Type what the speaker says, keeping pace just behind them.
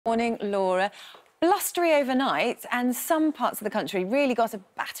Morning, Laura. Blustery overnight, and some parts of the country really got a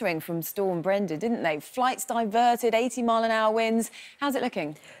battering from Storm Brendan, didn't they? Flights diverted, 80-mile-an-hour winds. How's it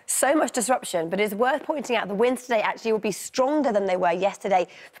looking? So much disruption, but it's worth pointing out the winds today actually will be stronger than they were yesterday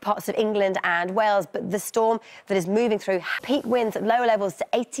for parts of England and Wales. But the storm that is moving through, peak winds at lower levels to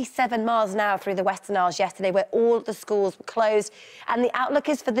 87 miles an hour through the Western Isles yesterday, where all the schools were closed. And the outlook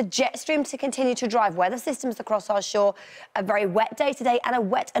is for the jet stream to continue to drive weather systems across our shore. A very wet day today and a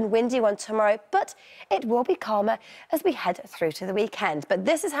wet and windy one tomorrow, but it will be calmer as we head through to the weekend. But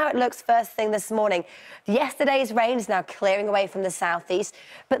this is how it looks first thing this morning. Yesterday's rain is now clearing away from the southeast,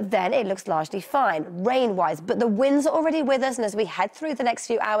 but then it looks largely fine, rain-wise. But the winds are already with us, and as we head through the next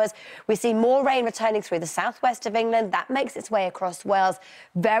few hours, we see more rain returning through the southwest of England. That makes its way across Wales,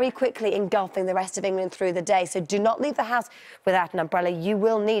 very quickly engulfing the rest of England through the day. So do not leave the house without an umbrella. You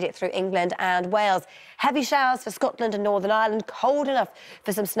will need it through England and Wales. Heavy showers for Scotland and Northern Ireland, cold enough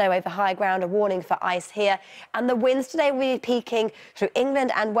for some snow over high ground, a warning for ice here. And the winds today will be peaking through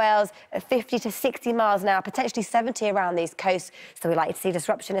England and Wales at 50 to 60 miles an hour, potentially 70 around these coasts. So we're likely to see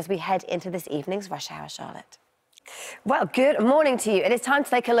disruption as we head into this evening's rush hour, Charlotte. Well, good morning to you. It is time to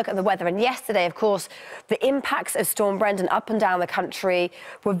take a look at the weather. And yesterday, of course, the impacts of Storm Brendan up and down the country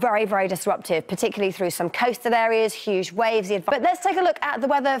were very, very disruptive, particularly through some coastal areas, huge waves. But let's take a look at the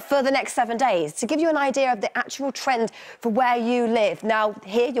weather for the next 7 days to give you an idea of the actual trend for where you live. Now,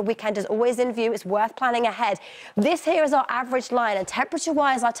 here, your weekend is always in view. It's worth planning ahead. This here is our average line, and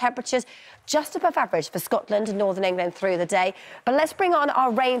temperature-wise, our temperatures just above average for Scotland and Northern England through the day. But let's bring on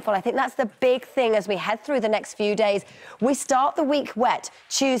our rainfall. I think that's the big thing as we head through the next few days. We start the week wet.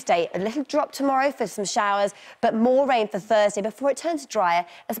 Tuesday, a little drop tomorrow for some showers, but more rain for Thursday before it turns drier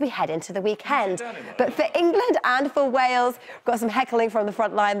as we head into the weekend. But for England and for Wales, we've got some heckling from the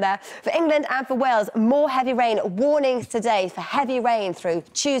front line there. For England and for Wales, more heavy rain. Warnings today for heavy rain through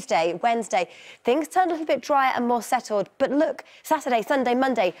Tuesday, Wednesday. Things turn a little bit drier and more settled. But look, Saturday, Sunday,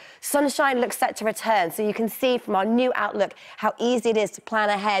 Monday, sunshine looks set to return. So you can see from our new outlook how easy it is to plan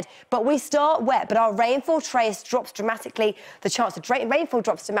ahead. But we start wet, but our rainfall trace drops dramatically. The chance of rainfall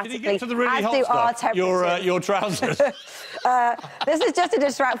drops dramatically. Did you get to the really as hot do stuff? our temperatures. Your trousers. This is just a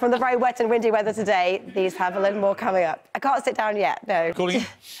distract from the very wet and windy weather today. These have a little more coming up. I can't sit down yet, no. Calling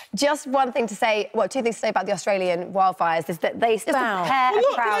Just one thing to say, well, two things to say about the Australian wildfires is that they still Wow.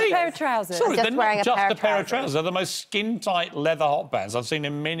 pair of trousers. Sorry, they're wearing not just a a pair of trousers. They're the most skin-tight leather hot pants I've seen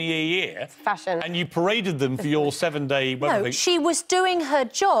in many a year. Fashion. And you paraded them for your 7-day weather No, thing. she was doing her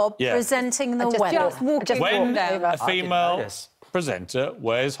job Yeah. presenting the Just weather. When over. a female presenter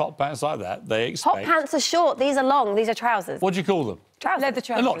wears hot pants like that, they expect... Hot pants are short. These are long. These are trousers. What do you call them? Trousers. Leather They're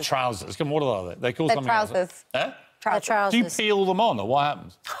trousers. not trousers. Come on, what are they? They call They're something else. trousers. Eh? Trousers. Do you peel them on, or what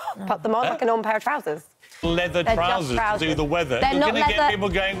happens? Put them on like a normal pair of trousers. Leather They're trousers just trousers. to do the weather. They're You're not going to get leather. people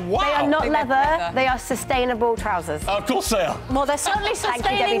going, wow. They are not Think they're leather. leather. They are sustainable trousers. Oh, of course they are. Well, they're certainly Thank you,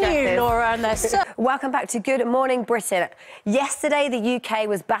 sustaining Debbie you, Justice. Laura, and they're so... Welcome back to Good Morning Britain. Yesterday, the UK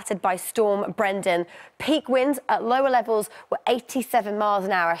was battered by Storm Brendan. Peak winds at lower levels were 87 miles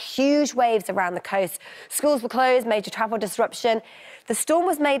an hour. Huge waves around the coast. Schools were closed, major travel disruption. The storm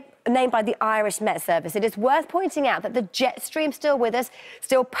was named by the Irish Met Service. It is worth pointing out that the jet stream still with us,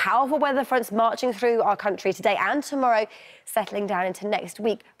 still powerful weather fronts marching through our country today and tomorrow, settling down into next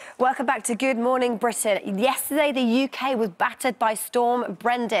week. Welcome back to Good Morning Britain. Yesterday, the UK was battered by Storm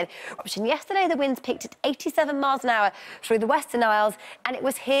Brendan. Yesterday, the winds peaked at 87 miles an hour through the Western Isles, and it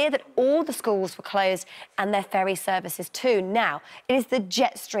was here that all the schools were closed and their ferry services too. Now, it is the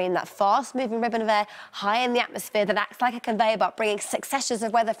jet stream, that fast-moving ribbon of air high in the atmosphere that acts like a conveyor belt, bringing successions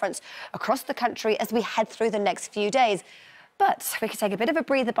of weather fronts across the country as we head through the next few days. But we could take a bit of a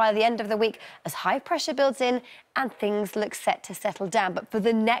breather by the end of the week as high pressure builds in and things look set to settle down. But for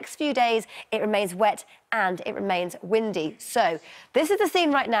the next few days, it remains wet and it remains windy. So this is the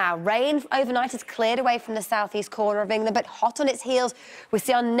scene right now. Rain overnight has cleared away from the southeast corner of England, but hot on its heels, we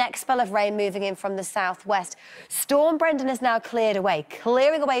see our next spell of rain moving in from the southwest. Storm Brendan is now cleared away,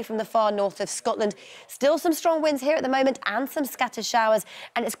 clearing away from the far north of Scotland. Still some strong winds here at the moment and some scattered showers,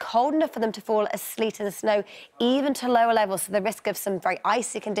 and it's cold enough for them to fall as sleet and snow, even to lower levels, so the risk of some very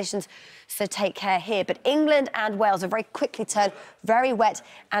icy conditions, so take care here. But England and Wales will very quickly turn very wet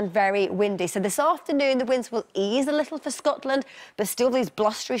and very windy. So this afternoon, the winds will ease a little for Scotland, but still these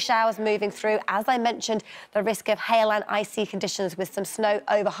blustery showers moving through. As I mentioned, the risk of hail and icy conditions with some snow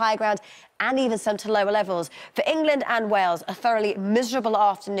over high ground and even some to lower levels. For England and Wales, a thoroughly miserable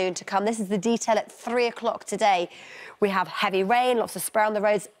afternoon to come. This is the detail at 3 o'clock today. We have heavy rain, lots of spray on the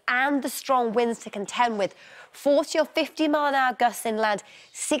roads and the strong winds to contend with. 40 or 50 mile an hour gusts inland,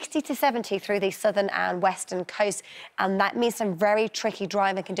 60 to 70 through the southern and western coast. And that means some very tricky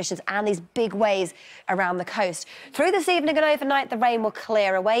driving conditions and these big waves around the coast. Through this evening and overnight, the rain will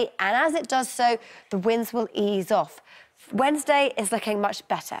clear away. And as it does so, the winds will ease off. Wednesday is looking much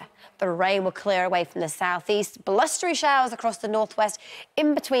better. The rain will clear away from the southeast, blustery showers across the northwest,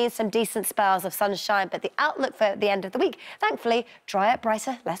 in between some decent spells of sunshine. But the outlook for the end of the week, thankfully, drier,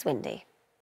 brighter, less windy.